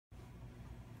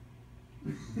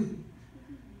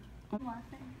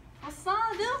What's up,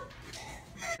 dude?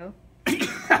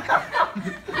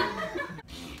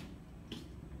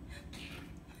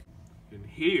 In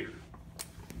here.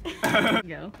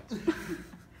 Go.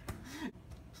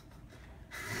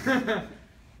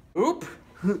 Oop.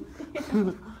 And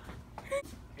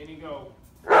you go.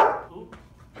 Oop.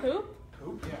 Poop?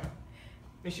 Poop, yeah.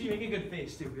 Make sure you make a good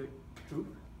face too. Good.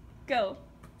 Poop. Go.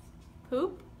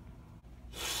 Poop?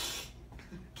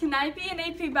 Can I be an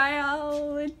AP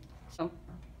biology? Oh.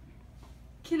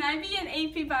 Can I be an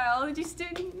AP biology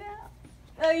student now?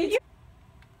 Oh, you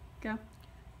go.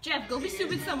 Jeff, go be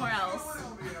stupid somewhere else.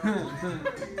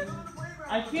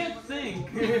 I can't think.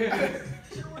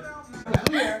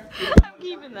 I'm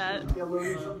keeping that. They're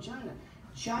learning from China.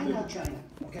 China,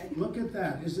 okay? Look at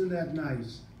that. Isn't that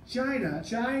nice? China.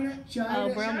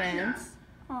 Oh, bromance.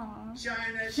 Aww.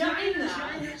 China.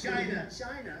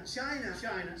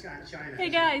 Hey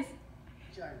guys.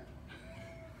 China.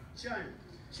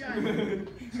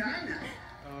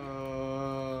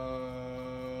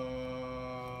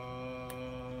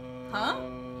 Huh?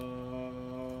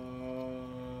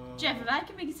 Jeff, if I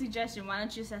can make a suggestion, why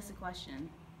don't you just ask the question?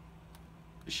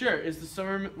 Sure. Is the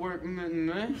summer work? Did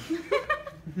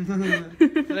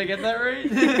I get that right?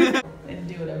 And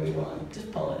do whatever you want.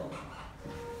 Just pull it.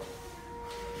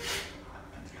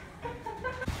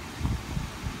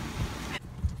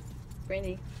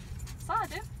 Brandy. Saw it,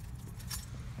 dude.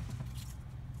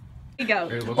 Here you go.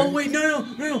 Oh wait, no.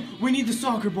 We need the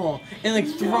soccer ball and like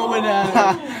throw it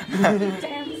at.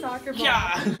 Damn soccer ball.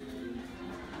 Yeah.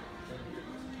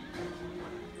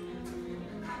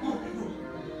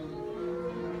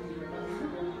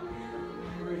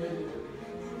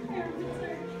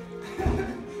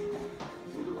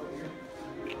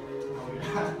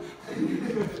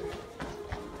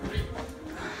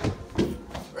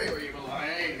 Right where you belong.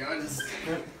 There you go. Just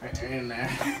right in there.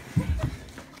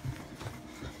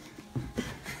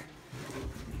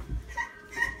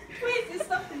 Wait, is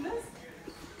something this?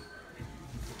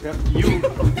 Yep. You.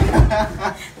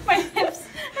 My hips.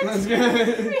 Let's go.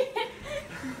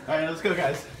 Alright, let's go,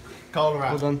 guys. Call it a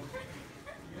wrap. Well done.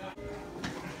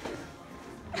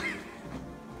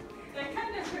 That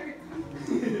kind of hurt.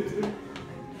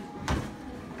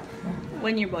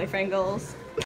 When your boyfriend goes.